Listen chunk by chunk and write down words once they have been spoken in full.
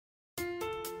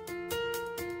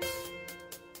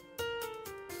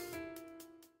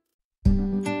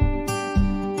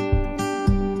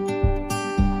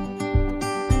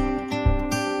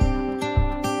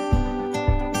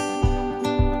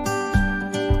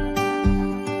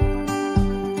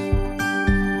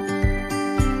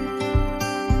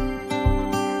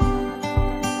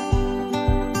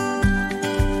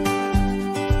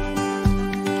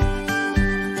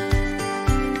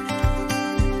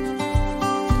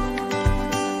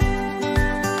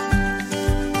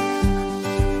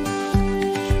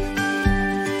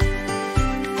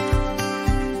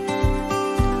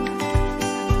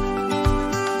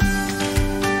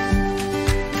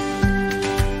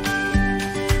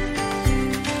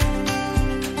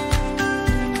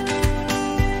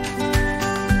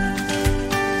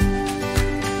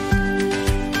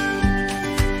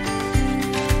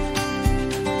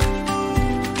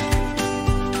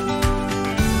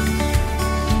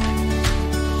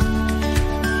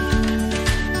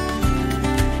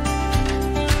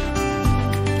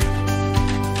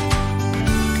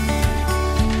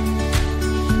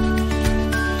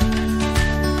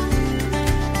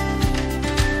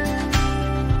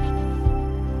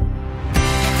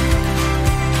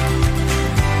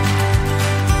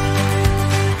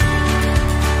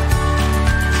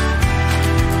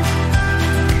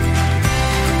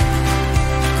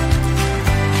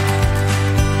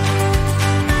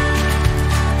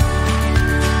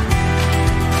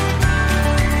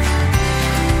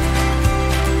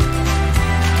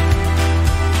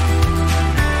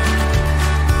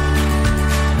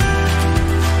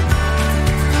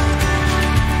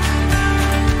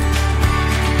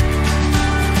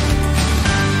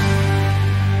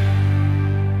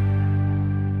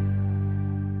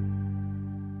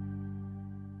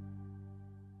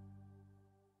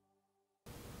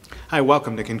Hi,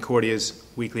 welcome to Concordia's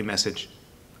weekly message.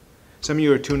 Some of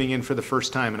you are tuning in for the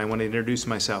first time, and I want to introduce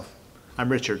myself.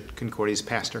 I'm Richard, Concordia's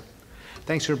pastor.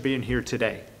 Thanks for being here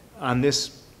today on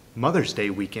this Mother's Day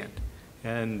weekend.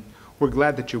 And we're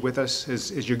glad that you're with us.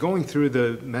 As you're going through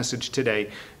the message today,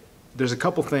 there's a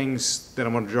couple things that I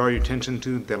want to draw your attention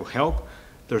to that'll help.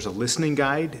 There's a listening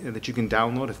guide that you can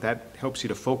download if that helps you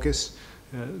to focus.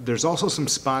 There's also some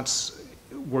spots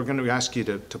we're going to ask you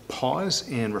to pause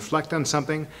and reflect on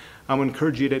something. I would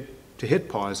encourage you to hit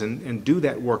pause and do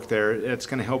that work there. It's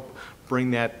going to help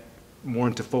bring that more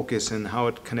into focus and how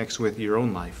it connects with your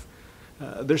own life.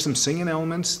 There's some singing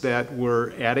elements that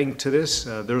we're adding to this.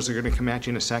 Those are going to come at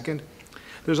you in a second.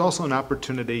 There's also an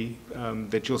opportunity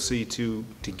that you'll see to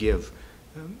give.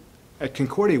 At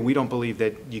Concordia, we don't believe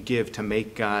that you give to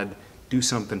make God do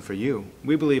something for you.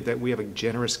 We believe that we have a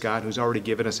generous God who's already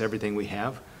given us everything we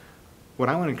have. What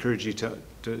I want to encourage you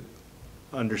to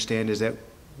understand is that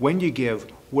when you give,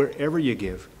 wherever you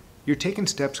give, you're taking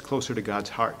steps closer to God's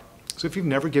heart. So if you've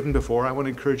never given before, I want to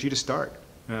encourage you to start.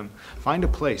 Find a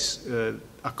place, a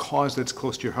cause that's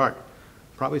close to your heart.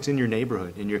 Probably it's in your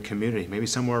neighborhood, in your community, maybe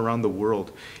somewhere around the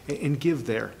world, and give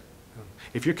there.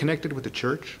 If you're connected with the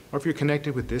church, or if you're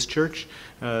connected with this church,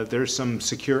 there's some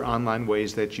secure online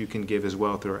ways that you can give as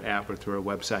well through our app or through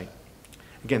our website.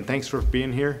 Again, thanks for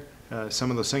being here. Some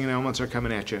of those singing elements are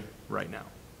coming at you right now.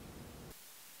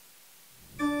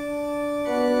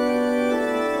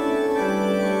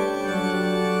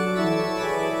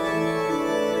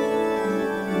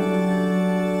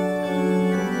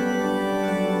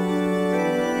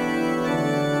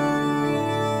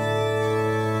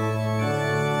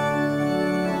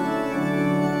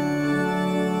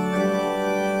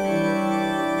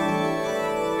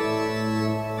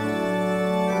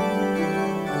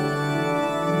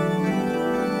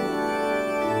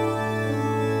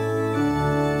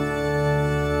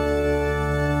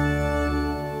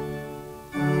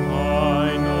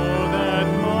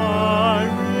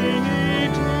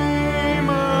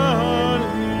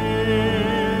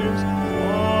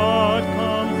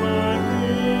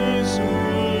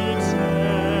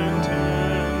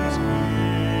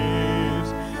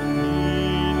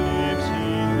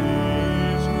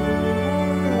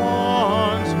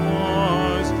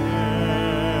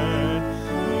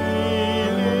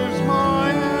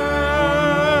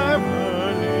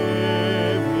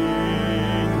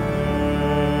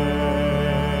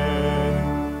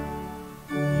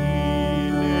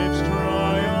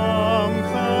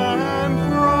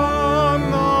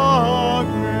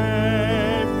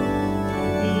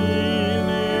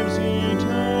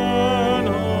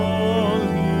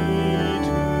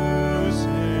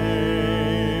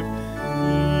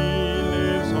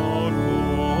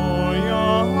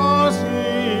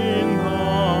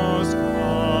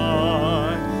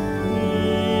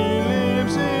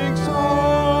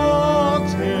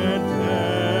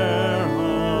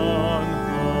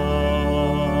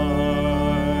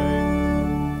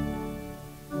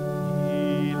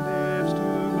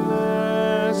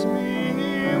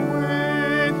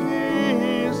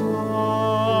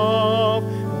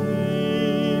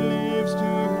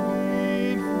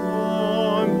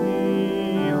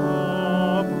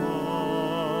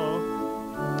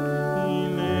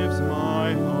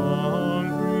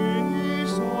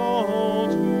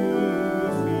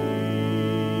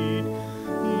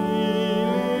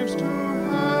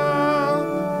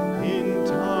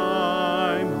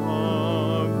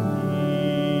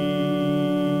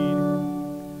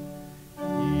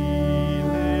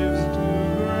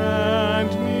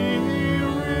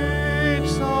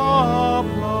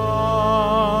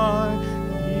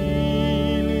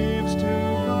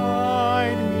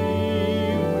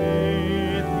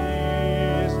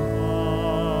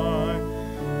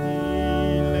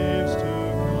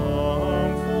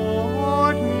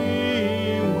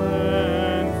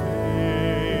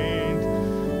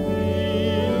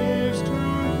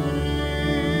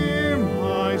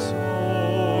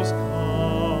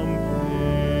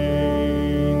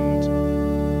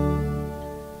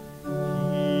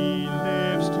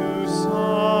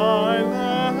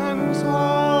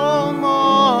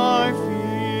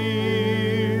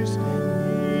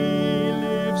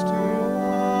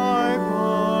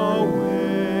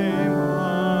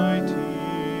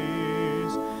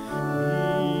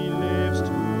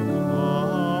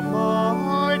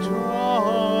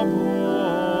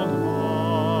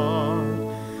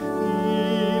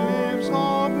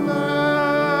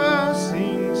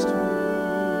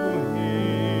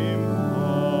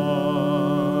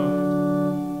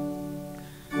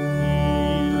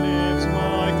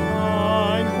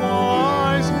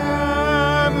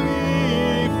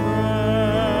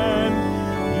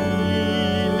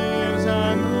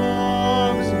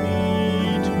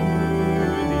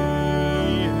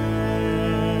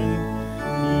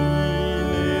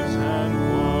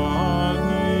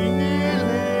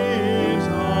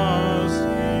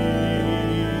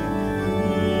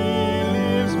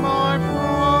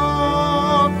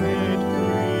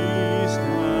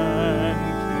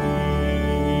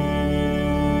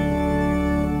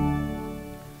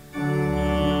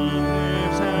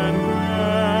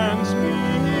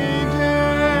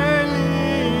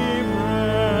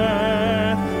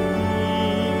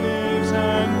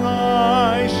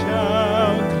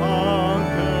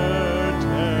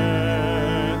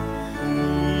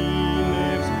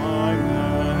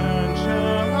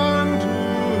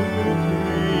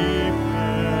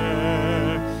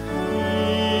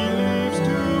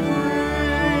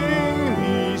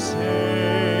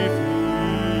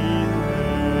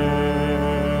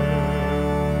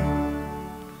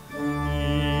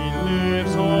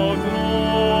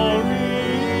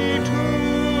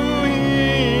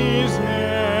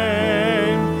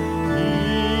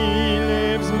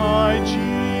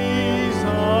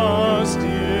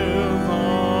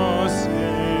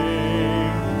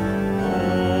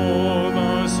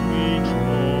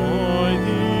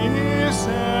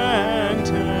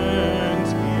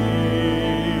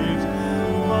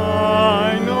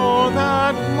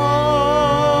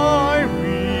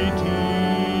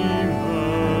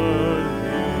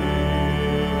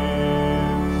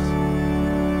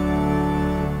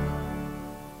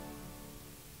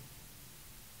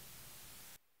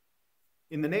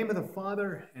 In the name of the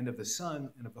Father, and of the Son,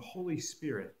 and of the Holy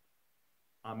Spirit.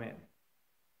 Amen.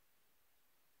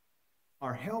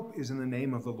 Our help is in the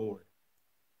name of the Lord,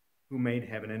 who made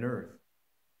heaven and earth.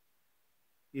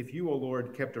 If you, O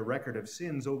Lord, kept a record of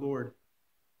sins, O Lord,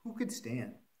 who could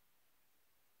stand?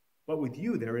 But with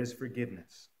you there is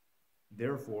forgiveness.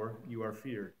 Therefore you are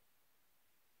feared.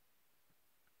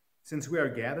 Since we are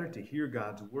gathered to hear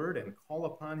God's word and call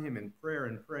upon him in prayer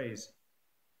and praise,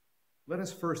 let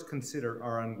us first consider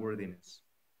our unworthiness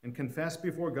and confess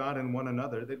before God and one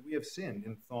another that we have sinned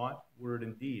in thought, word,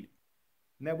 and deed,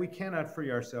 and that we cannot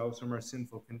free ourselves from our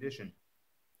sinful condition.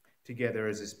 Together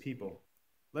as his people,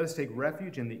 let us take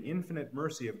refuge in the infinite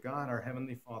mercy of God, our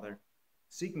Heavenly Father,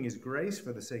 seeking his grace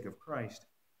for the sake of Christ,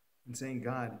 and saying,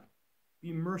 God,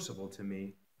 be merciful to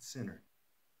me, a sinner.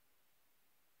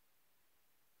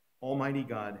 Almighty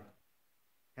God,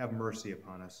 have mercy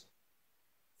upon us.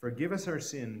 Forgive us our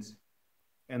sins,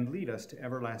 and lead us to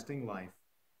everlasting life.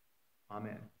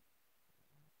 Amen.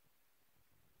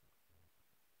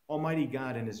 Almighty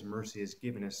God in his mercy has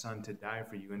given his Son to die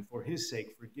for you, and for his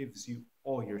sake forgives you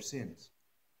all your sins.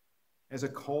 As a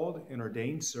called and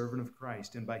ordained servant of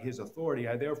Christ, and by his authority,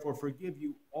 I therefore forgive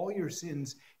you all your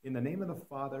sins in the name of the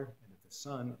Father, and of the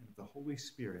Son, and of the Holy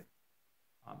Spirit.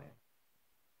 Amen.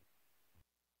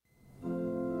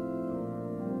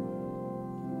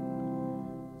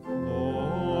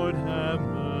 Lord, have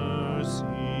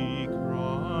mercy.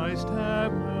 Christ,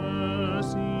 have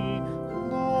mercy.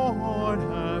 Lord,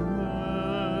 have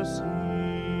mercy.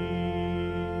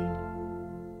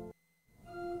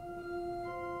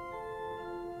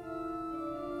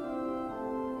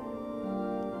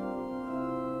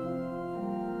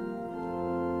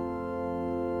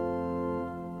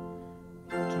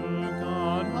 To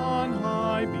God on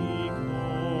high be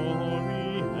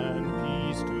glory and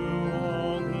peace to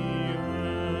all the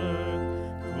earth.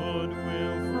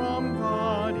 Goodwill from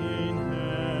God in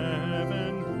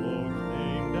heaven,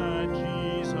 proclaim that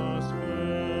Jesus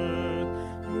birth.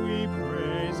 We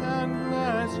praise and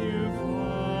bless you,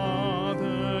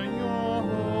 Father, your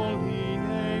holy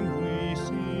name we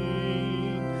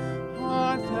sing.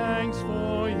 Our thanks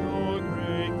for your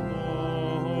great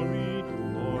glory,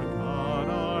 Lord God,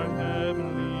 our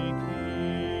heavenly King.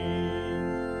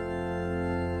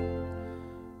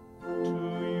 To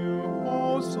you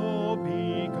also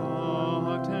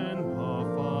begotten, the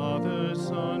Father,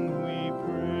 Son, we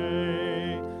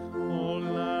pray. O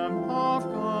Lamb of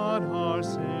God, our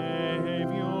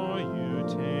Savior, you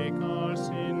take our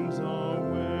sins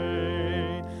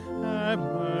away. Have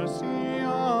mercy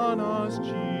on us,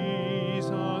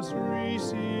 Jesus,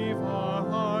 receive our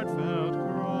heartfelt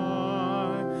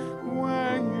cry.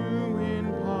 Where you in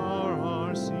power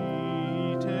are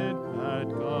seated at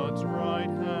God's right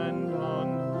hand on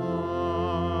high.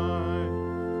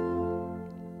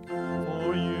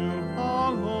 For you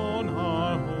alone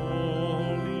are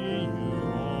holy, you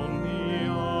only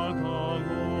are the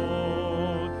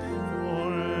Lord.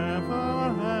 Forever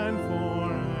and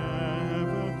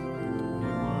forever be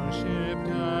worshipped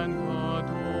and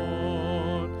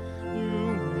adored. You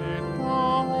with the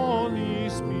Holy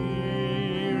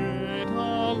Spirit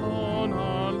alone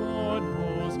are Lord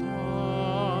most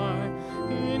high.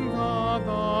 In God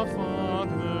the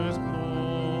Father's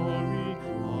glory,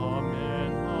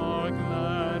 amen, our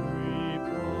glad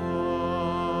reply.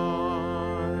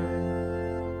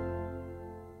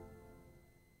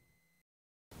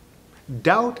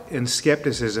 Doubt and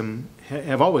skepticism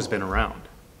have always been around.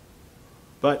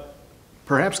 But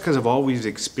perhaps because of all we've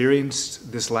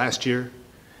experienced this last year,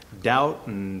 doubt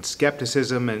and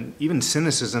skepticism and even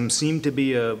cynicism seem to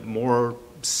be a more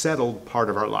settled part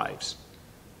of our lives.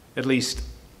 At least,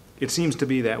 it seems to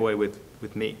be that way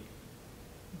with me.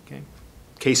 Okay?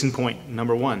 Case in point,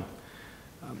 number one.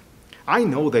 I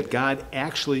know that God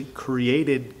actually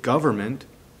created government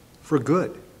for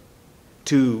good,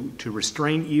 to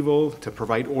restrain evil, to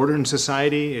provide order in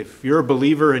society. If you're a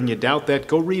believer and you doubt that,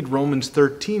 go read Romans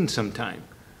 13 sometime.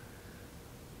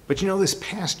 But you know, this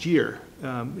past year,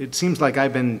 it seems like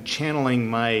I've been channeling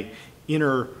my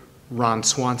inner Ron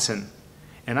Swanson,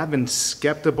 and I've been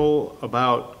skeptical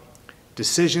about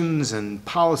decisions and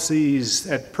policies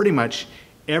at pretty much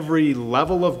every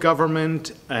level of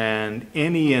government and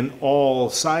any and all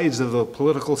sides of the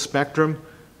political spectrum.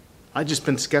 I've just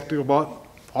been skeptical about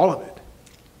all of it.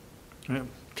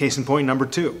 Case in point, number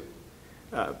two.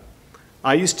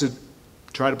 I used to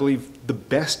try to believe the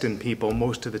best in people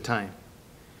most of the time.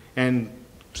 And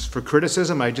for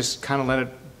criticism, I just kind of let it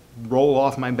roll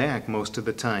off my back most of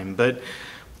the time. But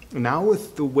now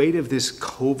with the weight of this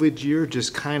COVID year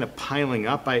just kind of piling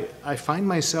up, I find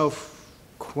myself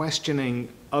questioning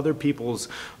other people's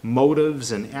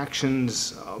motives and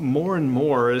actions more and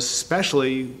more,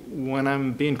 especially when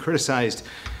I'm being criticized.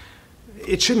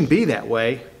 It shouldn't be that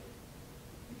way,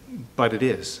 but it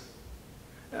is.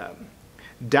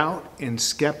 Doubt and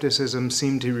skepticism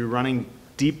seem to be running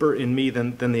deeper in me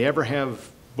than they ever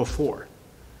have before.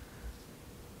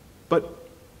 But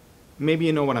maybe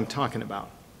you know what I'm talking about,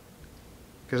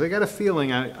 because I got a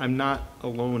feeling I'm not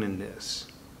alone in this.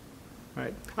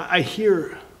 Right? I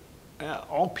hear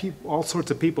all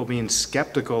sorts of people being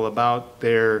skeptical about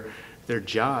their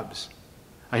jobs.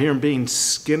 I hear them being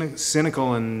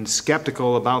cynical and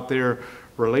skeptical about their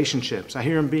relationships. I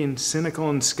hear them being cynical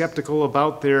and skeptical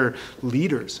about their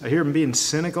leaders. I hear them being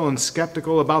cynical and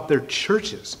skeptical about their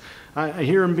churches. I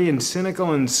hear them being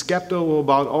cynical and skeptical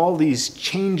about all these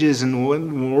changes and what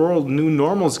the world new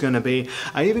normal is going to be.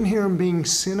 I even hear them being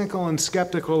cynical and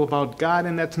skeptical about God,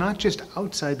 and that's not just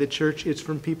outside the church, it's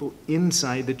from people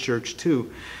inside the church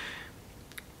too.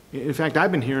 In fact,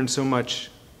 I've been hearing so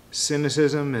much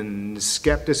cynicism and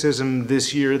skepticism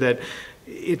this year that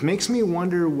it makes me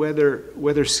wonder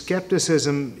whether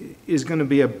skepticism is going to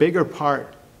be a bigger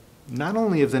part not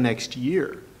only of the next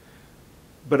year,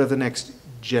 but of the next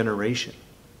generation,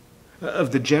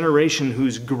 of the generation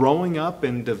whose growing up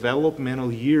and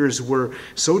developmental years were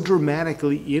so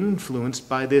dramatically influenced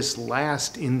by this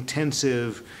last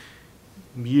intensive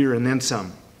year and then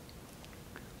some.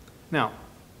 Now,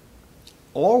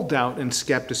 all doubt and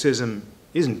skepticism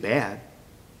isn't bad.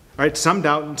 Right? Some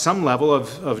doubt, some level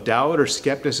of doubt or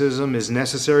skepticism is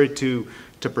necessary to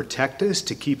protect us,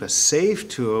 to keep us safe,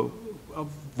 to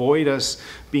avoid us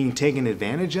being taken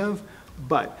advantage of.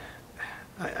 But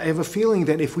I have a feeling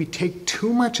that if we take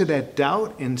too much of that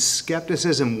doubt and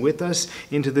skepticism with us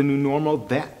into the new normal,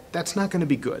 that's not going to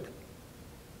be good.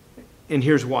 And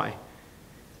here's why.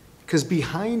 Because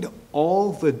behind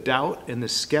all the doubt and the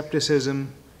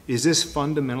skepticism is this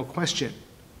fundamental question: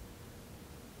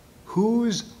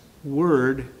 whose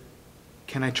word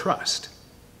can I trust?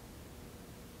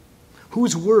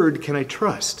 Whose word can I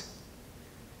trust?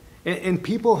 And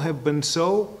people have been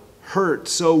so hurt,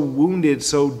 so wounded,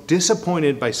 so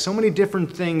disappointed by so many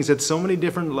different things at so many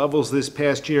different levels this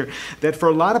past year that for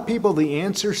a lot of people the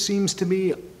answer seems to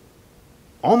be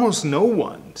almost no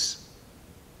one's.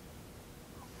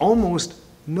 Almost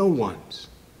no one's.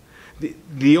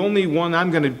 The only one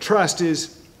I'm going to trust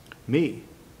is me.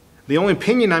 The only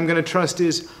opinion I'm going to trust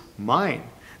is mine.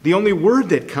 The only word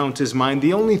that counts is mine.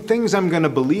 The only things I'm going to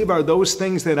believe are those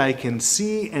things that I can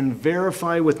see and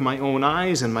verify with my own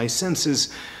eyes and my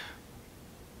senses.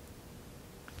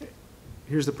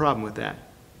 Here's the problem with that.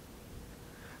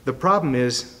 The problem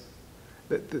is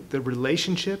that the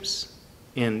relationships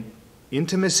and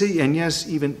intimacy and yes,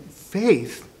 even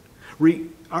faith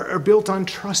are built on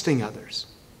trusting others.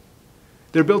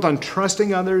 They're built on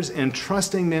trusting others and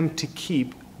trusting them to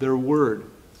keep their word.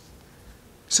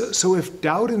 So if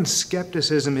doubt and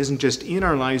skepticism isn't just in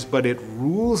our lives, but it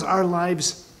rules our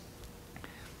lives,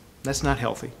 that's not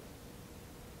healthy.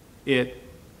 It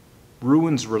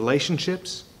ruins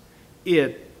relationships.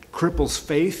 It cripples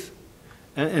faith.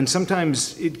 And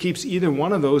sometimes it keeps either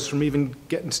one of those from even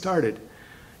getting started.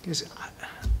 Because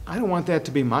I don't want that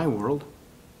to be my world.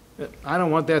 I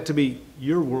don't want that to be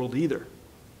your world either.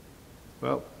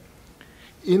 Well,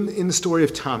 in the story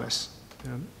of Thomas,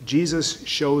 Jesus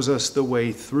shows us the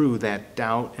way through that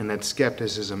doubt and that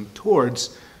skepticism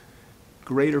towards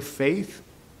greater faith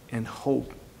and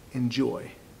hope and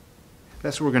joy.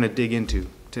 That's what we're going to dig into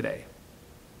today.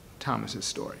 Thomas's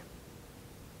story.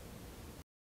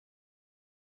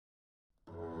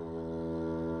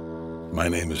 My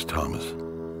name is Thomas,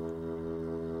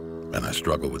 and I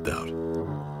struggle with doubt.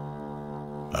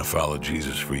 I followed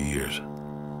Jesus for years.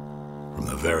 From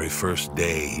the very first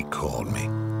day he called me,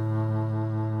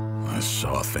 I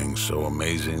saw things so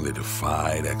amazing they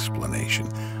defied explanation.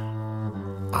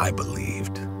 I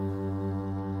believed.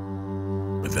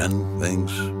 But then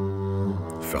things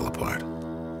fell apart.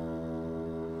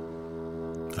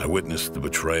 I witnessed the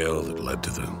betrayal that led to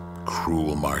the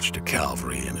cruel march to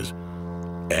Calvary and his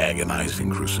agonizing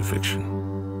crucifixion.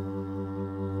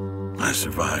 I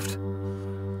survived,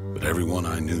 but everyone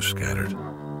I knew scattered.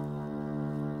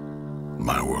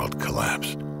 My world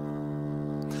collapsed.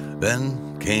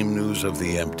 Then came news of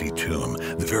the empty tomb,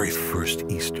 the very first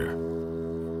Easter.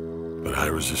 But I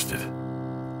resisted.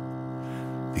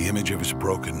 The image of his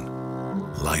broken,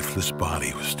 lifeless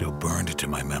body was still burned into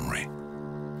my memory.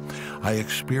 I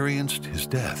experienced his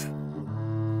death.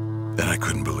 Then I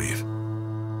couldn't believe.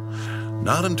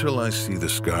 Not until I see the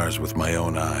scars with my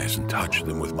own eyes and touch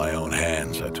them with my own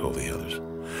hands, I told the others.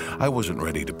 I wasn't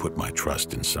ready to put my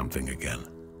trust in something again.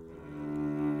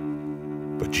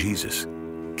 But Jesus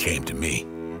came to me.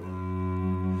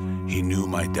 He knew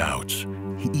my doubts.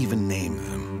 He even named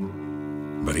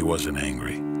them. But he wasn't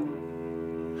angry.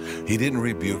 He didn't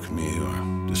rebuke me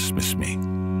or dismiss me.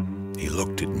 He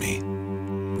looked at me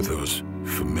with those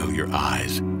familiar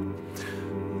eyes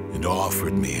and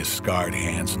offered me his scarred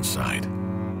hands and side.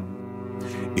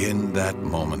 In that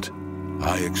moment,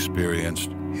 I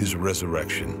experienced his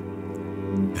resurrection,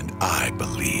 and I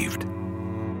believed.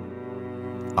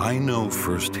 I know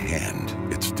firsthand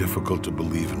it's difficult to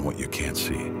believe in what you can't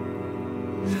see.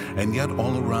 And yet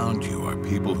all around you are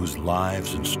people whose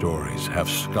lives and stories have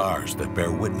scars that bear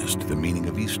witness to the meaning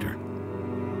of Easter.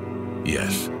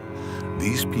 Yes,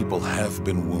 these people have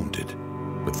been wounded,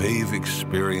 but they've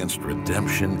experienced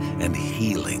redemption and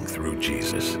healing through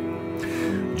Jesus.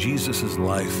 Jesus'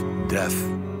 life, death,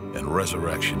 and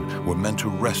resurrection were meant to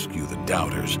rescue the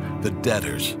doubters, the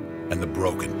debtors, and the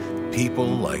broken, people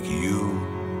like you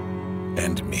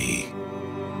and me.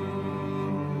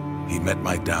 He met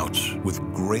my doubts with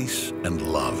grace and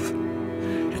love,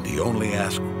 and he only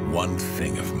asked one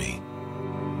thing of me: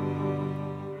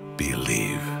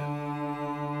 believe.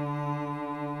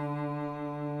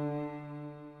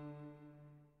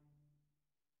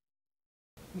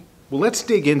 Well, let's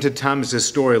dig into Thomas's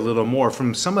story a little more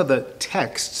from some of the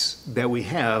texts that we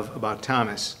have about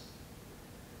Thomas.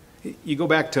 You go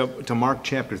back to Mark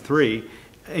chapter 3,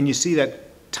 and you see that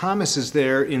Thomas is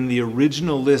there in the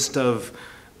original list of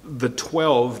the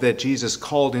 12 that Jesus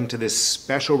called into this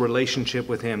special relationship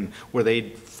with him, where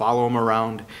they'd follow him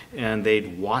around and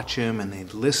they'd watch him and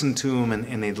they'd listen to him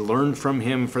and they'd learn from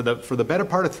him for the better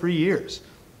part of 3 years.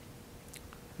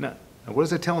 Now, what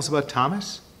does it tell us about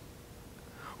Thomas?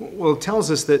 Well, it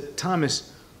tells us that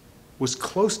Thomas was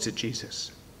close to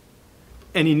Jesus,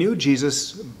 and he knew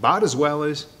Jesus about as well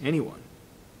as anyone.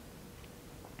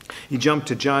 You jump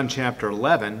to John chapter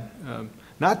 11,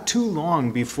 not too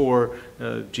long before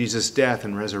Jesus' death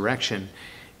and resurrection,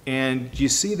 and you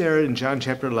see there in John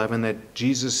chapter 11 that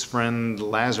Jesus' friend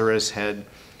Lazarus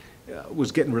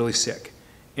was getting really sick,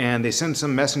 and they send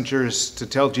some messengers to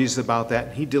tell Jesus about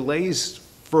that. He delays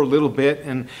for a little bit,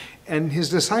 and his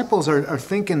disciples are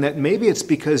thinking that maybe it's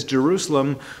because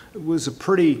Jerusalem was a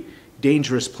pretty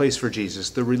dangerous place for Jesus.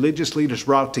 The religious leaders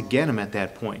were out to get him at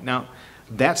that point. Now,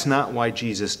 that's not why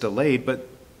Jesus delayed, but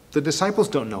the disciples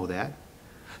don't know that.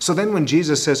 So then when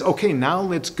Jesus says, okay, now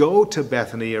let's go to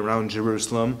Bethany around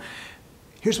Jerusalem,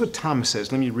 here's what Thomas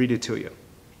says. Let me read it to you.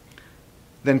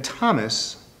 Then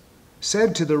Thomas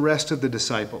said to the rest of the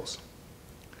disciples,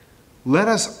 "Let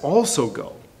us also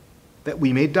go, that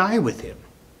we may die with him."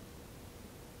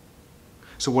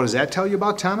 So what does that tell you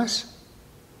about Thomas?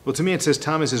 Well, to me it says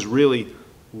Thomas is really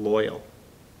loyal.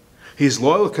 He's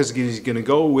loyal because he's going to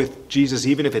go with Jesus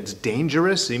even if it's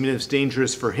dangerous, even if it's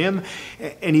dangerous for him.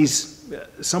 And he's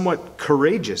somewhat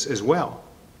courageous as well.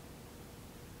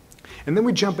 And then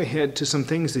we jump ahead to some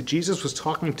things that Jesus was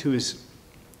talking to his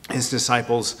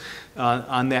disciples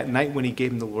on that night when he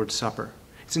gave them the Lord's Supper.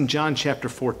 It's in John chapter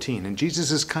 14. And Jesus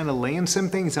is kind of laying some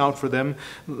things out for them.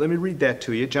 Let me read that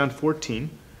to you. John 14.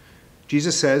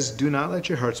 Jesus says, "Do not let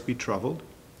your hearts be troubled.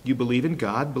 You believe in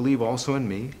God, believe also in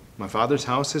me. My Father's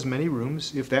house has many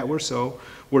rooms. If that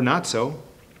were not so,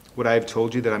 would I have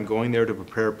told you that I'm going there to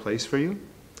prepare a place for you?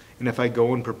 And if I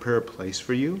go and prepare a place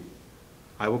for you,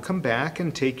 I will come back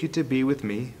and take you to be with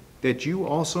me, that you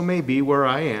also may be where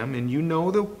I am, and you know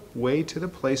the way to the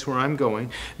place where I'm going."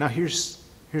 Now here's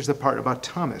the part about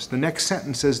Thomas. The next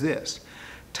sentence says this: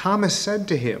 Thomas said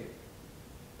to him,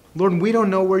 "Lord, we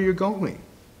don't know where you're going,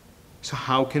 so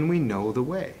how can we know the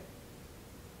way?"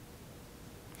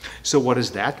 So what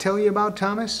does that tell you about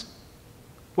Thomas?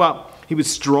 Well, he was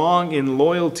strong in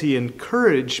loyalty and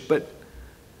courage, but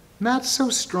not so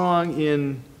strong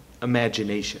in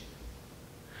imagination.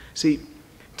 See,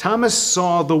 Thomas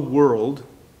saw the world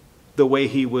the way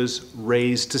he was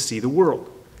raised to see the world.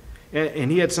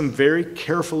 And he had some very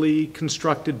carefully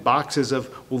constructed boxes of,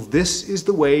 well, this is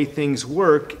the way things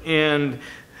work, and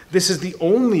this is the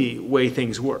only way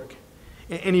things work.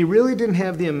 And he really didn't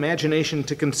have the imagination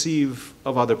to conceive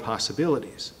of other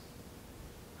possibilities,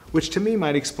 which to me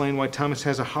might explain why Thomas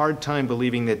has a hard time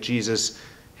believing that Jesus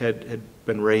had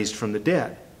been raised from the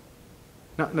dead.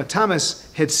 Now, Thomas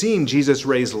had seen Jesus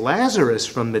raise Lazarus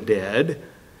from the dead,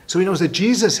 so he knows that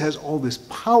Jesus has all this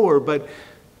power, but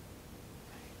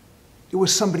it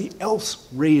was somebody else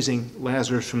raising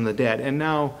Lazarus from the dead. And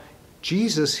now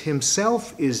Jesus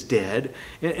himself is dead.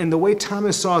 And the way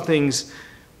Thomas saw things,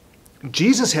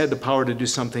 Jesus had the power to do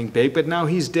something big, but now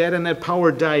he's dead and that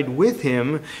power died with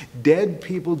him. Dead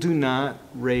people do not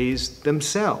raise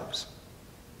themselves.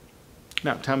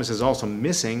 Now, Thomas is also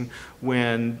missing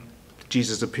when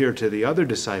Jesus appeared to the other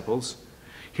disciples.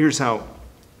 Here's how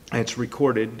it's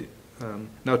recorded.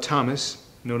 Now Thomas,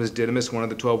 known as Didymus, one of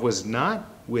the 12, was not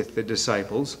with the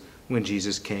disciples when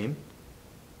Jesus came.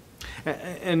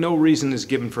 And no reason is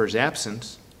given for his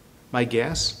absence. My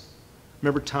guess,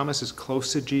 remember, Thomas is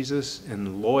close to Jesus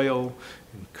and loyal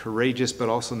and courageous, but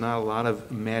also not a lot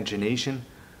of imagination.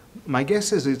 My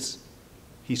guess is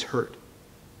he's hurt.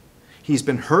 He's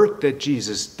been hurt that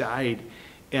Jesus died,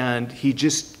 and he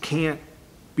just can't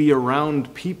be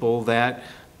around people that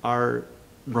are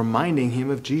reminding him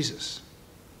of Jesus.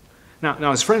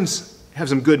 Now his friends have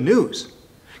some good news,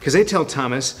 because they tell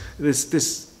Thomas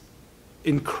this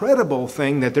incredible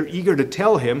thing that they're eager to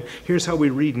tell him. Here's how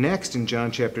we read next in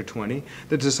John chapter 20.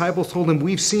 The disciples told him,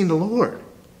 "We've seen the Lord."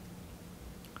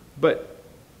 But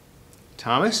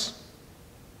Thomas,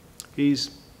 he's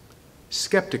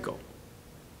skeptical.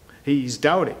 He's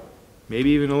doubting, maybe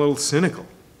even a little cynical.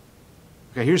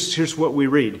 Okay, here's what we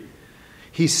read.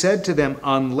 He said to them,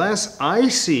 "Unless I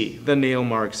see the nail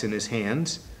marks in his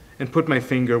hands, and put my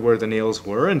finger where the nails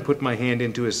were, and put my hand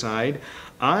into his side,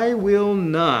 I will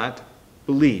not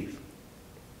believe."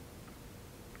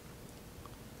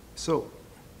 So,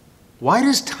 why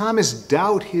does Thomas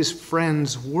doubt his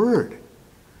friend's word?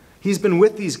 He's been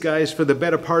with these guys for the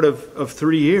better part of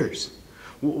 3 years.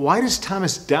 Why does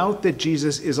Thomas doubt that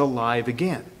Jesus is alive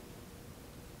again?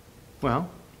 Well,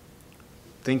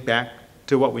 think back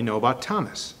to what we know about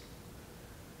Thomas.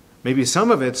 Maybe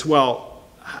some of it's, well,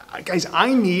 guys,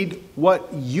 I need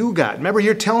what you got. Remember,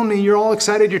 you're telling me, you're all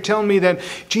excited, you're telling me that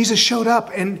Jesus showed up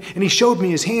and he showed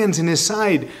me his hands and his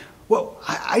side. Well,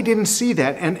 I didn't see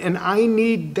that, and I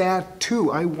need that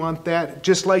too. I want that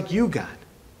just like you got.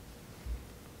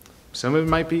 Some of it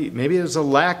might be, maybe there's a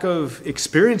lack of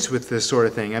experience with this sort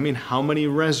of thing. I mean, how many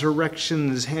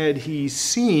resurrections had he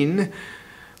seen?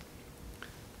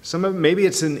 Some of it, maybe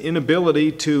it's an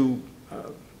inability to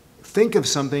think of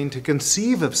something, to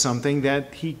conceive of something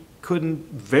that he couldn't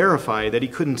verify, that he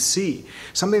couldn't see.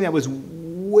 Something that was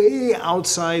way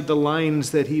outside the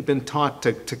lines that he'd been taught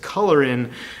to color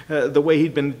in, the way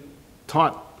he'd been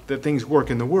taught that things work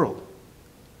in the world.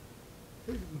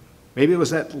 Maybe it was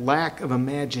that lack of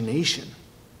imagination.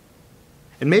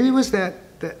 And maybe it was that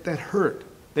hurt,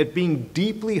 that being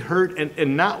deeply hurt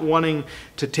and not wanting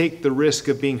to take the risk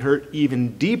of being hurt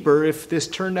even deeper if this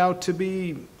turned out to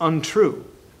be untrue.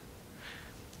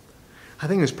 I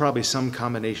think there's probably some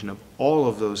combination of all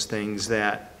of those things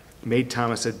that made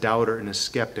Thomas a doubter and a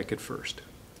skeptic at first.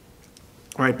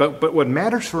 All right, but what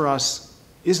matters for us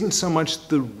isn't so much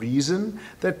the reason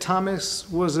that Thomas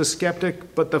was a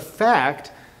skeptic, but the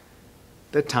fact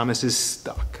that Thomas is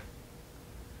stuck.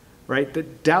 Right? The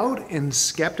doubt and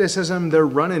skepticism, they're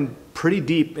running pretty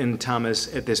deep in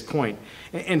Thomas at this point.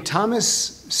 And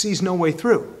Thomas sees no way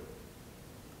through,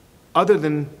 other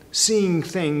than seeing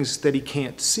things that he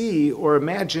can't see or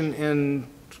imagine, and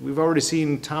we've already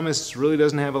seen Thomas really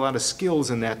doesn't have a lot of skills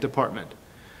in that department.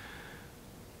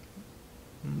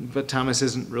 But Thomas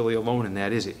isn't really alone in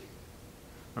that, is he?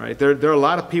 All right, there are a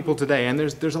lot of people today, and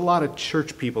there's a lot of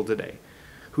church people today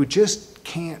who just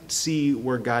can't see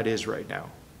where God is right now,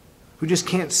 who just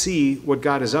can't see what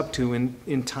God is up to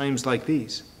in times like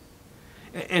these.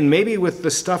 And maybe with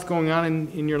the stuff going on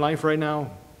in your life right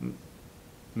now,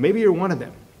 maybe you're one of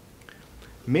them.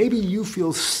 Maybe you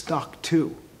feel stuck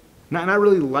too, not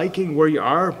really liking where you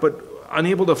are, but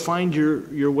unable to find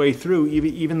your way through,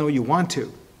 even though you want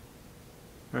to.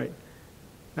 Right?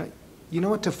 Now, you know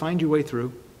what? To find your way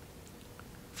through,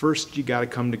 first you got to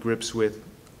come to grips with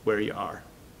where you are.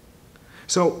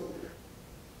 So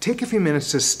take a few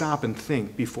minutes to stop and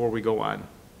think before we go on.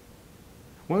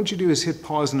 What I want you to do is hit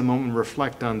pause in a moment and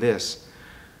reflect on this.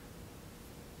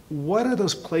 What are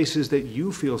those places that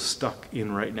you feel stuck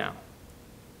in right now?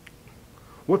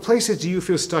 What places do you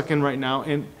feel stuck in right now?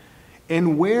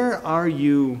 And where are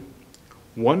you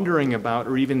wondering about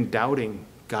or even doubting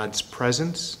God's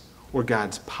presence or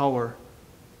God's power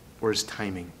or his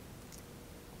timing?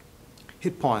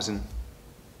 Hit pause and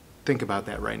think about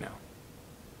that right now.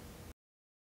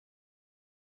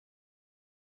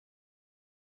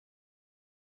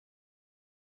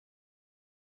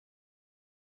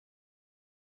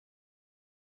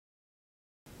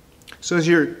 So as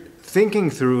you're thinking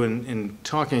through and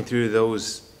talking through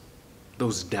those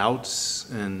doubts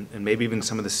and maybe even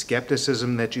some of the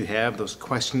skepticism that you have, those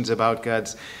questions about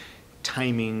God's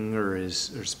timing or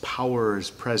his power or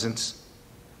his presence,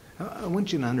 I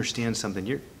want you to understand something.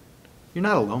 You're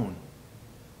not alone.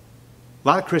 A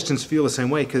lot of Christians feel the same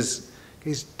way because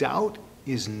doubt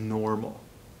is normal.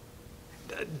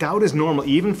 Doubt is normal,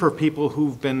 even for people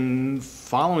who've been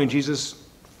following Jesus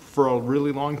for a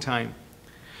really long time.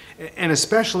 And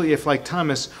especially if, like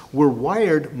Thomas, we're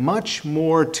wired much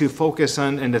more to focus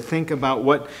on and to think about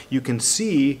what you can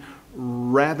see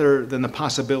rather than the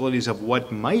possibilities of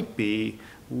what might be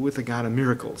with a God of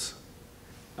miracles.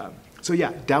 So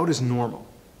yeah, doubt is normal.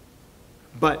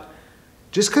 But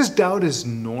just because doubt is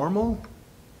normal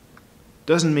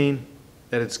doesn't mean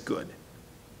that it's good.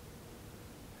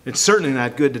 It's certainly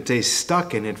not good to stay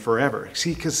stuck in it forever.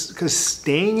 See, because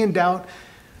staying in doubt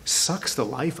sucks the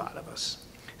life out of us.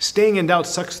 Staying in doubt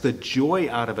sucks the joy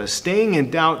out of us. Staying in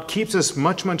doubt keeps us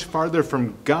much, much farther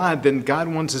from God than God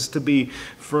wants us to be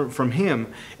from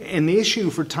Him. And the issue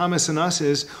for Thomas and us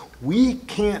is we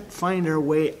can't find our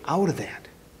way out of that.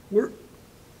 We're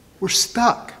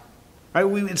stuck. Right?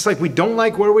 It's like we don't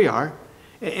like where we are,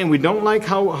 and we don't like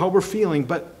how we're feeling,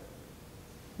 but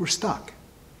we're stuck.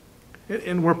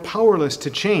 And we're powerless to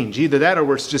change. Either that or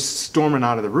we're just storming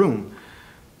out of the room.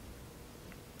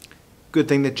 Good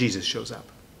thing that Jesus shows up.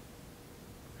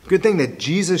 Good thing that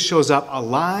Jesus shows up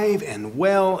alive and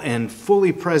well and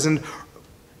fully present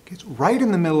right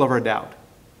in the middle of our doubt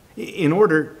in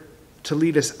order to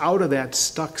lead us out of that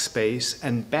stuck space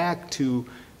and back to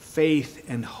faith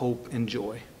and hope and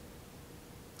joy.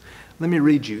 Let me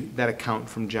read you that account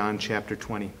from John chapter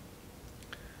 20.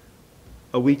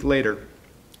 A week later,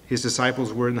 his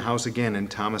disciples were in the house again,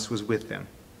 and Thomas was with them.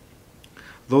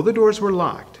 Though the doors were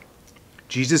locked,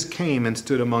 Jesus came and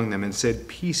stood among them and said,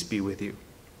 "Peace be with you."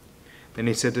 Then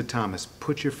he said to Thomas,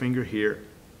 "Put your finger here.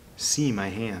 See my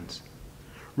hands.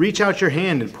 Reach out your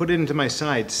hand and put it into my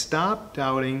side. Stop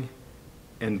doubting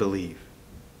and believe."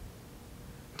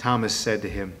 Thomas said to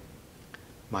him,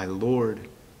 "My Lord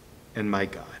and my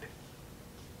God."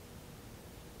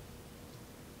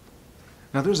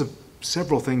 Now there's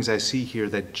several things I see here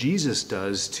that Jesus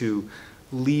does to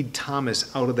lead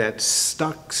Thomas out of that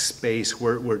stuck space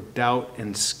where doubt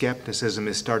and skepticism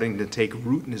is starting to take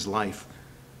root in his life.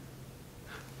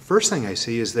 First thing I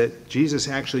see is that Jesus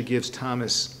actually gives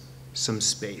Thomas some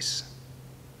space.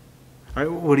 All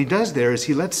right, what he does there is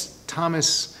he lets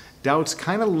Thomas' doubts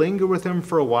kind of linger with him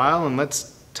for a while and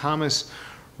lets Thomas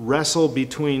wrestle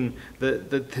between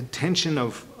the tension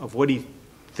of what he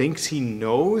thinks he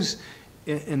knows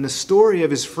and the story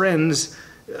of his friends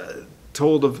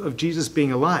told of Jesus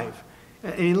being alive.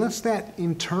 And he lets that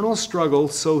internal struggle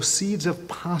sow seeds of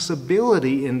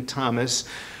possibility in Thomas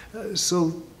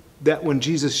so that when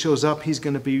Jesus shows up, he's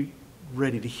going to be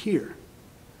ready to hear.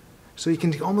 So you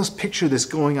can almost picture this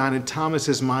going on in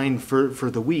Thomas's mind for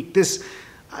the week.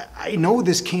 I know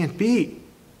this can't be.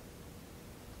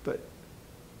 But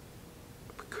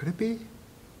could it be?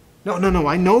 No,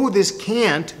 I know this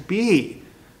can't be.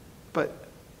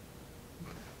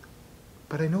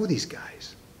 But I know these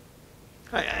guys.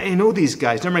 I know these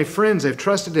guys. They're my friends. I've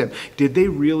trusted them. Did they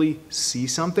really see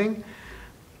something?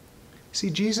 See,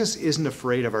 Jesus isn't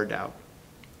afraid of our doubt.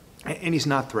 And he's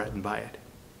not threatened by it.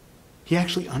 He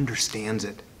actually understands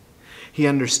it. He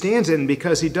understands it, and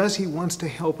because he does, he wants to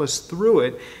help us through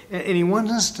it. And he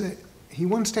wants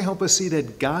to help us see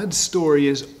that God's story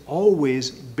is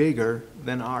always bigger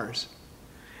than ours.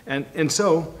 And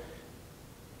so,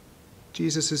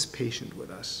 Jesus is patient with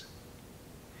us.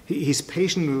 He's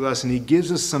patient with us, and he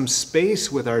gives us some space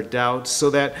with our doubts so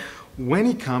that when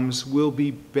he comes, we'll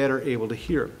be better able to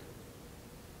hear him.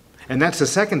 And that's the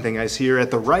second thing I see here.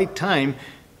 At the right time,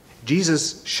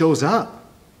 Jesus shows up.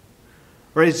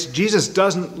 Right? Jesus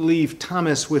doesn't leave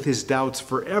Thomas with his doubts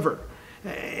forever.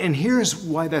 And here's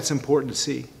why that's important to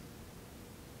see.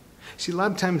 See, a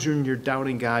lot of times when you're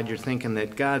doubting God, you're thinking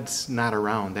that God's not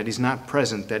around, that he's not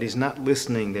present, that he's not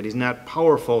listening, that he's not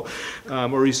powerful,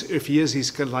 or if he is,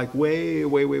 he's kind of like way,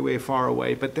 way, way, way far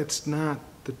away. But that's not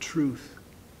the truth.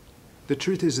 The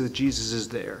truth is that Jesus is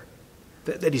there,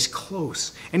 that he's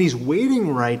close, and he's waiting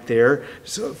right there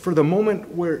for the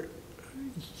moment where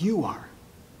you are.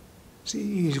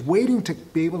 See, he's waiting to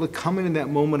be able to come into that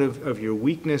moment of your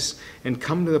weakness and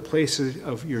come to the place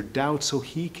of your doubt so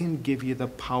he can give you the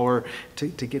power to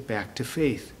get back to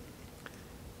faith.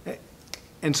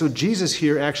 And so Jesus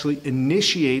here actually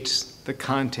initiates the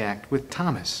contact with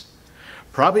Thomas,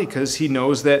 probably because he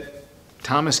knows that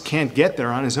Thomas can't get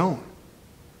there on his own.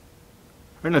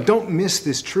 Now, don't miss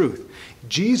this truth.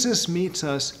 Jesus meets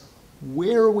us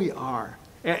where we are.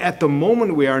 At the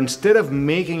moment we are, instead of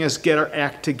making us get our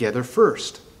act together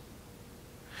first.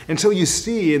 And so you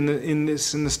see in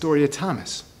the story of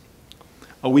Thomas.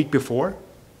 A week before,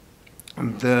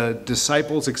 the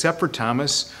disciples, except for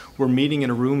Thomas, were meeting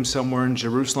in a room somewhere in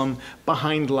Jerusalem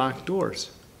behind locked doors.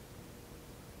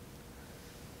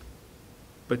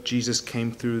 But Jesus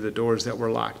came through the doors that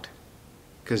were locked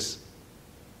because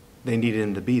they needed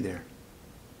him to be there.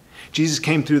 Jesus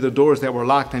came through the doors that were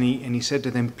locked, and he said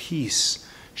to them, peace,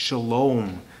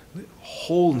 shalom,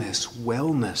 wholeness,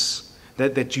 wellness,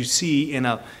 that you see in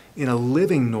a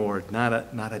living Lord, not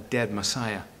a dead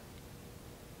Messiah.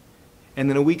 And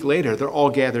then a week later, they're all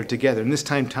gathered together. And this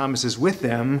time Thomas is with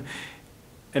them.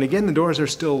 And again, the doors are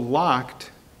still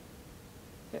locked.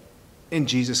 And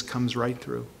Jesus comes right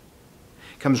through.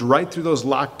 Comes right through those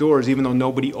locked doors, even though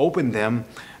nobody opened them,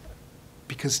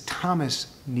 because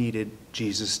Thomas needed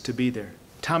Jesus to be there.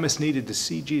 Thomas needed to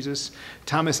see Jesus.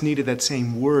 Thomas needed that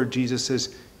same word. Jesus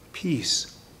says,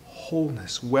 peace,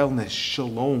 wholeness, wellness,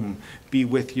 shalom, be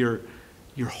with your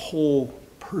whole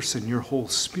person, your whole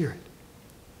spirit.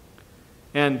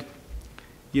 And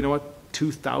you know what?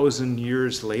 2,000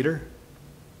 years later,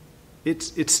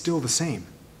 it's still the same.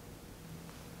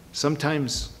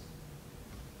 Sometimes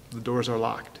the doors are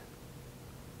locked.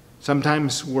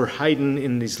 Sometimes we're hiding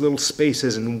in these little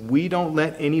spaces and we don't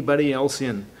let anybody else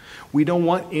in. We don't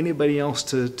want anybody else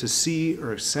to see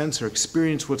or sense or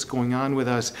experience what's going on with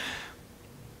us.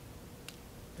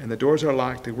 And the doors are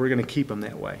locked, and we're going to keep them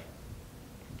that way.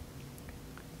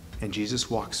 And Jesus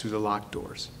walks through the locked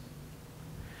doors.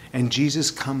 And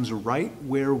Jesus comes right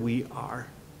where we are,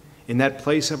 in that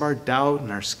place of our doubt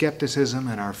and our skepticism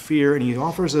and our fear, and he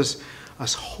offers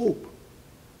us hope,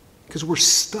 because we're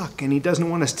stuck, and he doesn't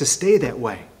want us to stay that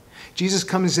way. Jesus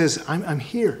comes and says, I'm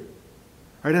here,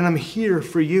 right? And I'm here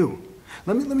for you.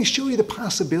 Let me show you the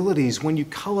possibilities when you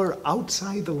color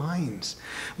outside the lines.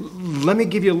 Let me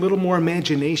give you a little more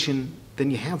imagination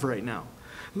than you have right now.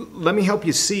 Let me help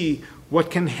you see what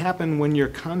can happen when your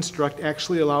construct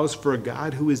actually allows for a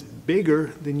God who is bigger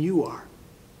than you are.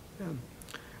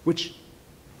 Which,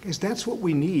 guys, that's what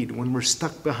we need when we're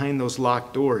stuck behind those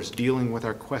locked doors, dealing with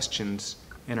our questions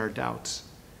and our doubts.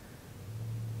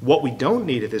 What we don't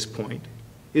need at this point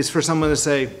is for someone to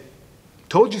say,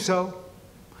 told you so.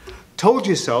 Told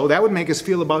you so. That would make us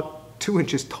feel about 2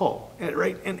 inches tall,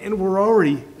 right? And we're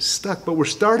already stuck, but we're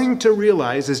starting to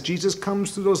realize as Jesus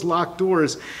comes through those locked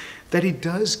doors that he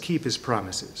does keep his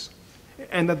promises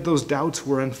and that those doubts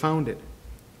were unfounded.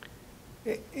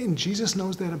 And Jesus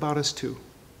knows that about us too.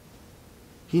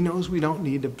 He knows we don't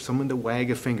need someone to wag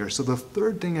a finger. So the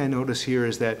third thing I notice here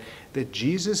is that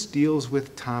Jesus deals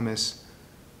with Thomas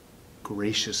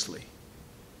graciously.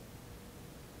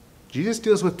 Jesus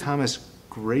deals with Thomas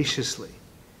graciously.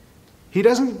 He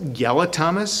doesn't yell at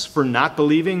Thomas for not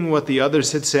believing what the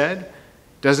others had said.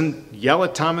 Doesn't yell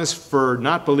at Thomas for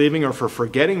not believing or for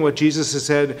forgetting what Jesus has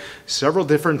said several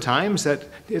different times, that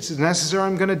it's necessary,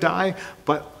 I'm going to die,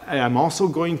 but I'm also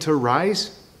going to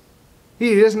rise.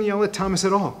 He doesn't yell at Thomas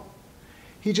at all.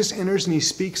 He just enters and he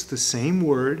speaks the same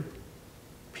word,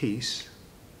 peace.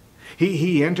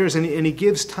 He enters and he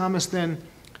gives Thomas then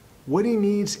what he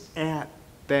needs at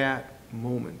that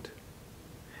moment.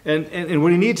 And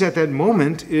what he needs at that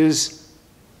moment is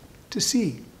to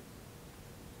see.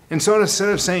 And so instead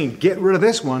of saying, get rid of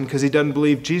this one because he doesn't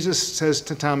believe, Jesus says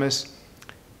to Thomas,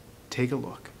 take a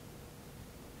look.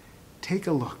 Take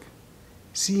a look.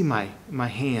 See my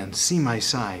hand. See my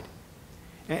side.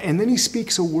 And then he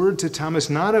speaks a word to Thomas,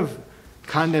 not of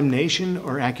condemnation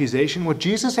or accusation. What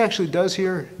Jesus actually does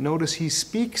here, notice he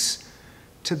speaks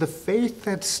to the faith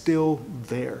that's still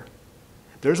there.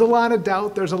 There's a lot of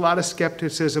doubt, there's a lot of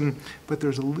skepticism, but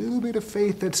there's a little bit of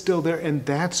faith that's still there, and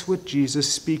that's what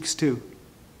Jesus speaks to.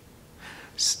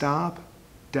 Stop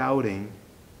doubting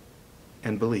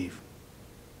and believe.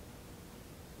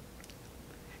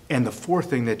 And the fourth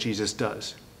thing that Jesus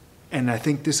does, and I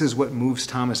think this is what moves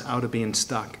Thomas out of being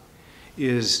stuck,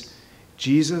 is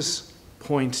Jesus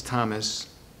points Thomas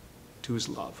to his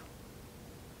love.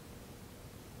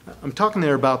 I'm talking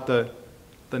there about the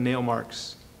nail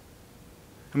marks.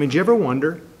 I mean, do you ever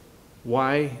wonder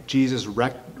why Jesus'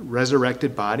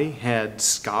 resurrected body had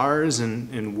scars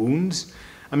and wounds?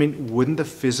 I mean, wouldn't the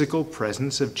physical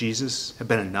presence of Jesus have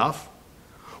been enough?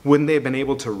 Wouldn't they have been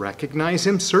able to recognize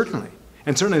him? Certainly.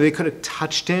 And certainly they could have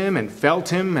touched him and felt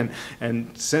him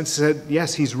and sensed that,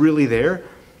 yes, he's really there.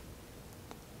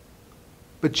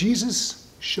 But Jesus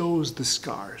shows the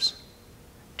scars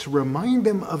to remind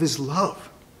them of his love.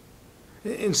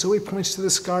 And so he points to the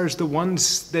scars, the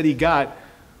ones that he got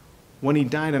when he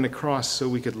died on a cross so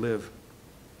we could live.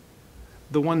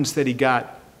 The ones that he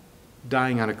got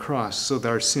dying on a cross so that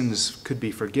our sins could be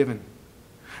forgiven.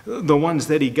 The ones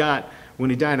that he got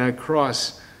when he died on a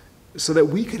cross so that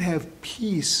we could have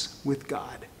peace with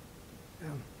God.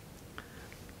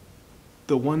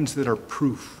 The ones that are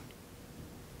proof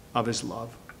of his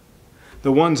love.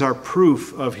 The ones are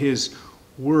proof of his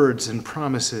words and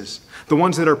promises. The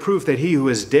ones that are proof that he who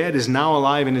is dead is now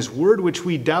alive, and his word which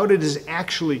we doubted is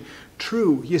actually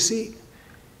true. You see,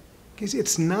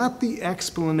 It's not the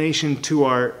explanation to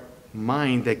our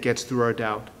mind that gets through our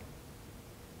doubt.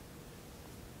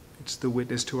 It's the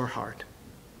witness to our heart.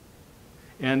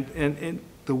 And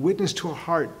the witness to our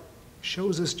heart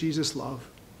shows us Jesus' love.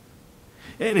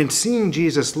 And in seeing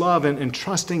Jesus' love and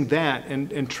trusting that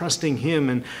and trusting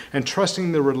him and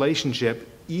trusting the relationship,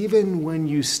 even when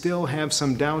you still have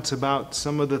some doubts about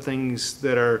some of the things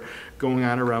that are going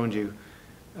on around you,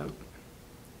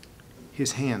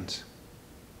 his hands,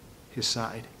 his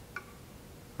side,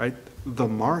 right? The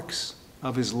marks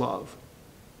of his love.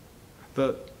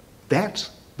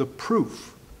 That's the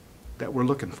proof that we're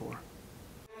looking for.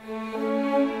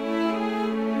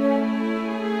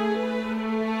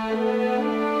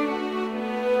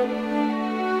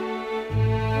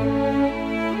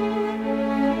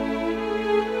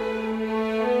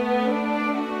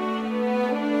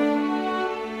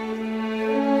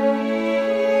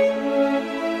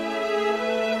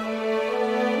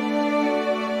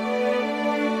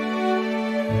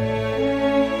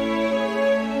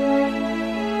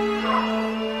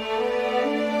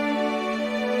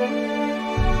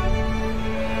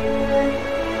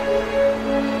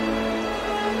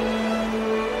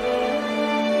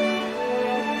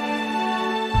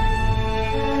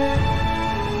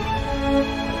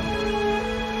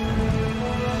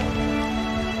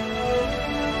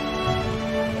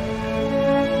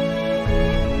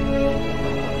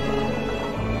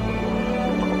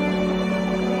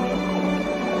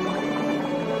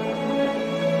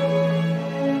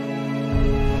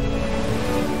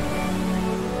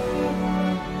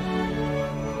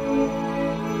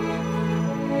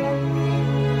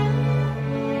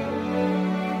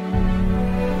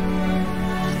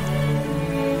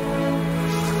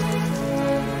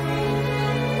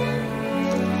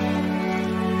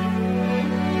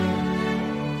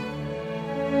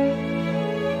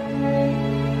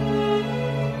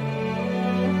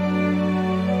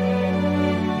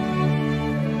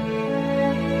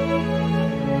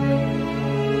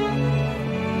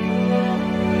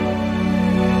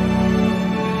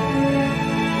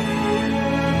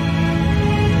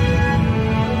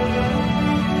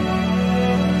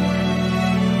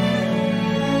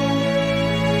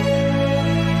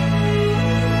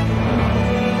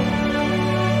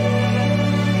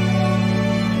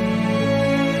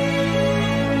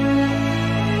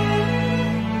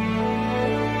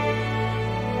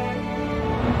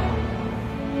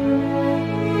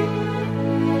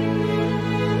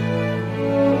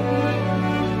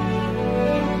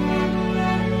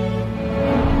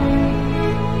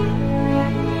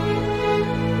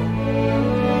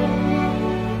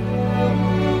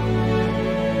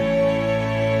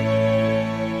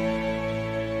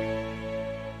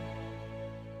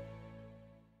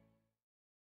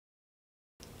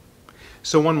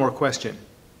 So one more question.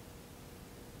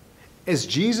 As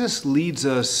Jesus leads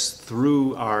us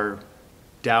through our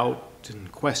doubt and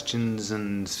questions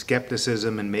and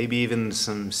skepticism and maybe even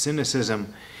some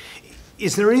cynicism,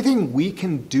 is there anything we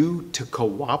can do to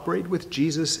cooperate with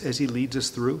Jesus as he leads us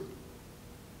through?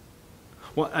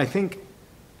 Well, I think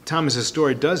Thomas's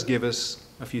story does give us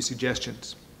a few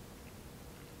suggestions.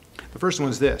 The first one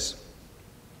is this: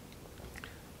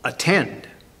 attend.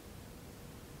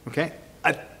 Okay?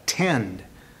 Attend.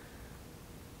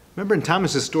 Remember in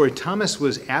Thomas's story, Thomas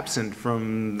was absent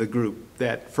from the group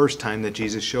that first time that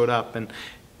Jesus showed up, and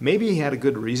maybe he had a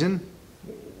good reason.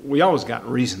 We always got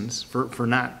reasons for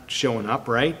not showing up,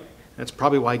 right? That's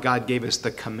probably why God gave us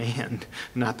the command,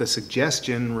 not the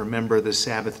suggestion, remember the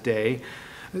Sabbath day.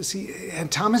 See,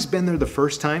 had Thomas been there the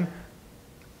first time,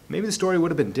 maybe the story would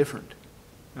have been different.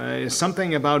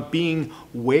 Something about being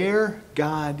where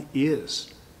God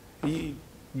is.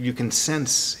 You can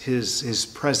sense his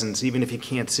presence even if you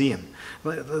can't see him.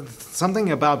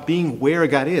 Something about being where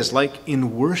God is, like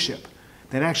in worship,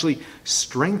 that actually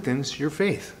strengthens your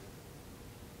faith.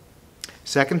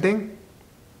 Second thing,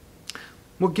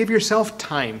 well, give yourself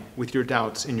time with your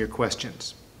doubts and your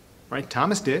questions. Right?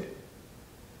 Thomas did.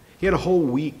 He had a whole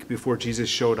week before Jesus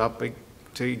showed up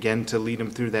to lead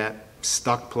him through that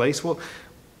stuck place. Well,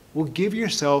 give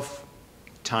yourself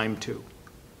time too.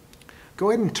 Go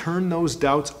ahead and turn those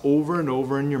doubts over and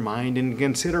over in your mind and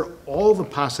consider all the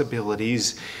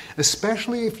possibilities,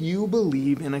 especially if you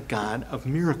believe in a God of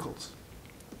miracles.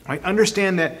 Right?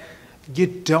 Understand that you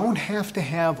don't have to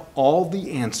have all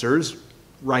the answers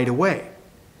right away.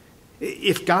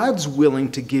 If God's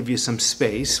willing to give you some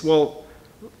space, well,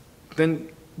 then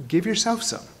give yourself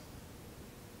some.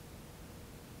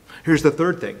 Here's the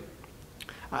third thing.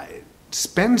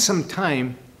 Spend some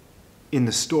time in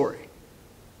the story.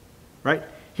 Right?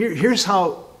 Here's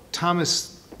how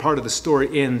Thomas part of the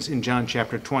story ends in John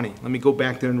chapter 20. Let me go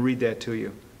back there and read that to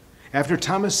you. After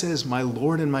Thomas says, "My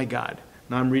Lord and my God,"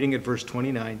 now I'm reading at verse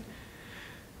 29,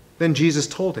 then Jesus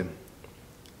told him,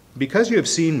 "Because you have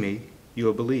seen me, you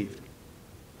have believed.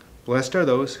 Blessed are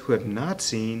those who have not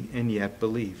seen and yet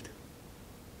believed."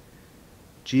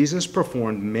 Jesus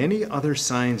performed many other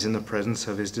signs in the presence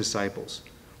of his disciples,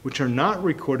 which are not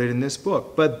recorded in this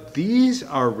book, but these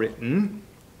are written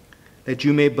that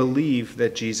you may believe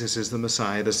that Jesus is the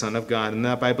Messiah, the Son of God, and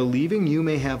that by believing you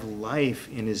may have life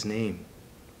in his name.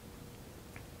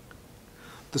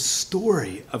 The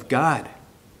story of God,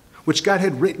 which God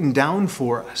had written down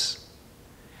for us.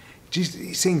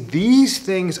 He's saying these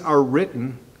things are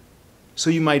written so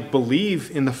you might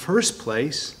believe in the first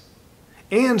place,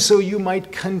 and so you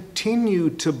might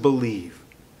continue to believe.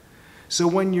 So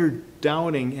when you're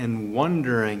doubting and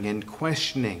wondering and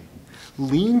questioning,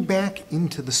 lean back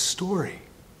into the story.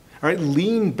 All right,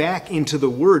 lean back into the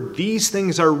word. These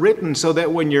things are written so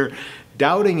that when you're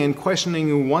doubting and questioning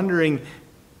and wondering,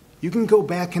 you can go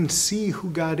back and see who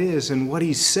God is and what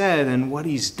he's said and what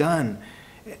he's done.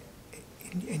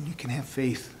 And you can have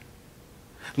faith.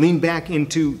 Lean back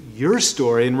into your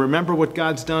story and remember what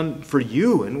God's done for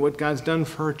you and what God's done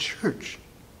for our church.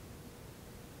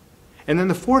 And then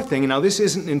the fourth thing, now this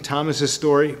isn't in Thomas's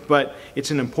story, but it's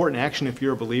an important action if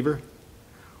you're a believer.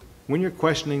 When you're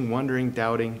questioning, wondering,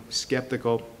 doubting,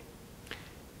 skeptical,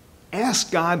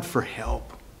 ask God for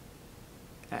help.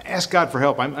 Ask God for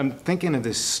help. I'm thinking of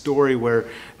this story where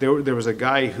there was a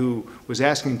guy who was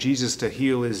asking Jesus to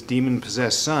heal his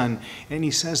demon-possessed son, and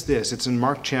he says this. It's in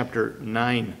Mark chapter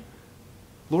 9.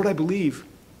 "Lord, I believe.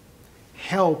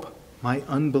 Help my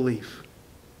unbelief."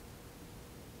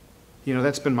 You know,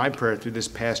 that's been my prayer through this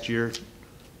past year.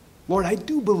 Lord, I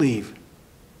do believe.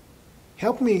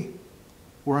 Help me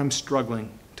where I'm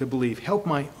struggling to believe. Help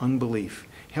my unbelief.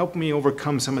 Help me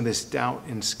overcome some of this doubt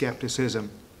and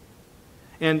skepticism.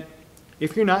 And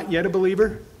if you're not yet a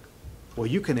believer, well,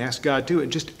 you can ask God too.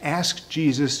 And just ask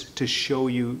Jesus to show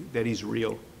you that he's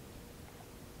real.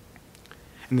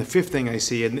 And the fifth thing I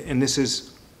see, and this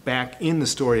is back in the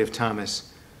story of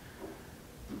Thomas,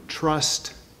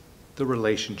 trust the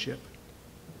relationship.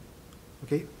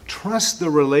 Okay? Trust the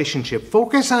relationship.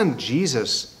 Focus on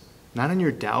Jesus, not on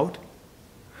your doubt.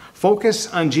 Focus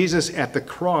on Jesus at the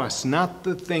cross, not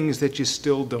the things that you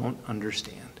still don't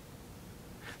understand.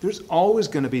 There's always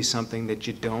going to be something that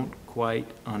you don't quite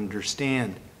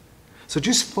understand. So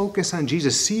just focus on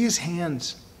Jesus. See his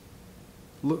hands.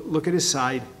 Look at his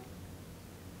side.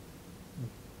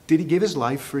 Did he give his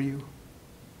life for you?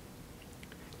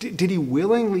 Did he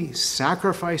willingly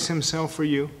sacrifice himself for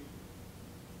you?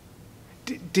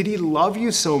 Did he love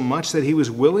you so much that he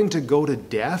was willing to go to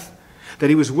death? That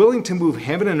he was willing to move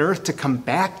heaven and earth to come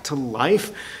back to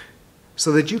life?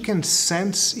 So that you can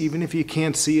sense, even if you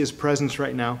can't see his presence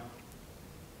right now.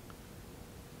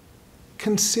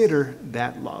 Consider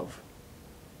that love.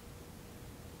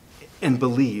 And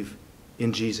believe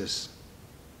in Jesus.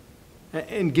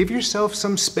 And give yourself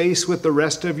some space with the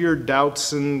rest of your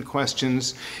doubts and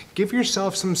questions. Give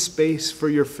yourself some space for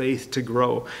your faith to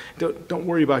grow. Don't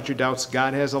worry about your doubts.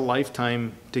 God has a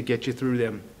lifetime to get you through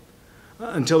them.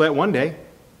 Until that one day,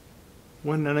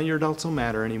 when none of your doubts will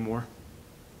matter anymore.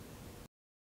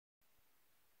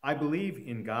 I believe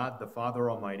in God, the Father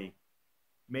Almighty,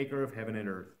 maker of heaven and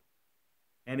earth,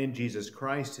 and in Jesus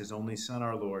Christ, his only Son,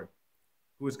 our Lord,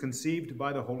 who was conceived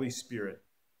by the Holy Spirit,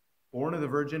 born of the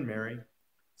Virgin Mary,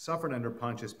 suffered under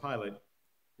Pontius Pilate,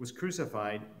 was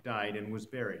crucified, died, and was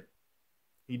buried.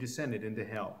 He descended into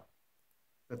hell.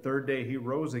 The third day he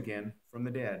rose again from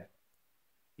the dead.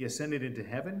 He ascended into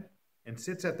heaven and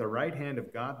sits at the right hand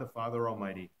of God the Father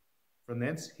Almighty. From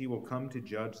thence he will come to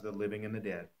judge the living and the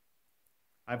dead.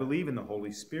 I believe in the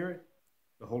Holy Spirit,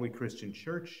 the holy Christian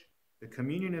Church, the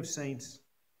communion of saints,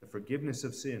 the forgiveness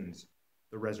of sins,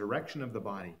 the resurrection of the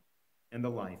body, and the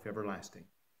life everlasting.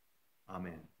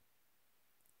 Amen.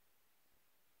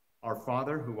 Our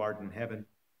Father, who art in heaven,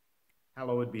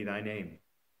 hallowed be thy name.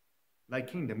 Thy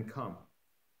kingdom come.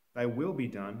 Thy will be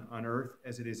done on earth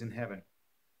as it is in heaven.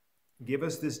 Give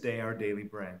us this day our daily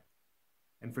bread,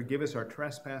 and forgive us our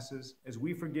trespasses as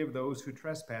we forgive those who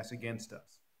trespass against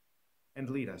us. And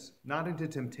lead us not into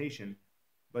temptation,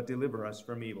 but deliver us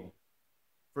from evil.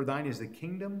 For thine is the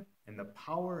kingdom, and the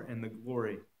power, and the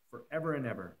glory, forever and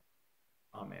ever.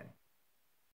 Amen.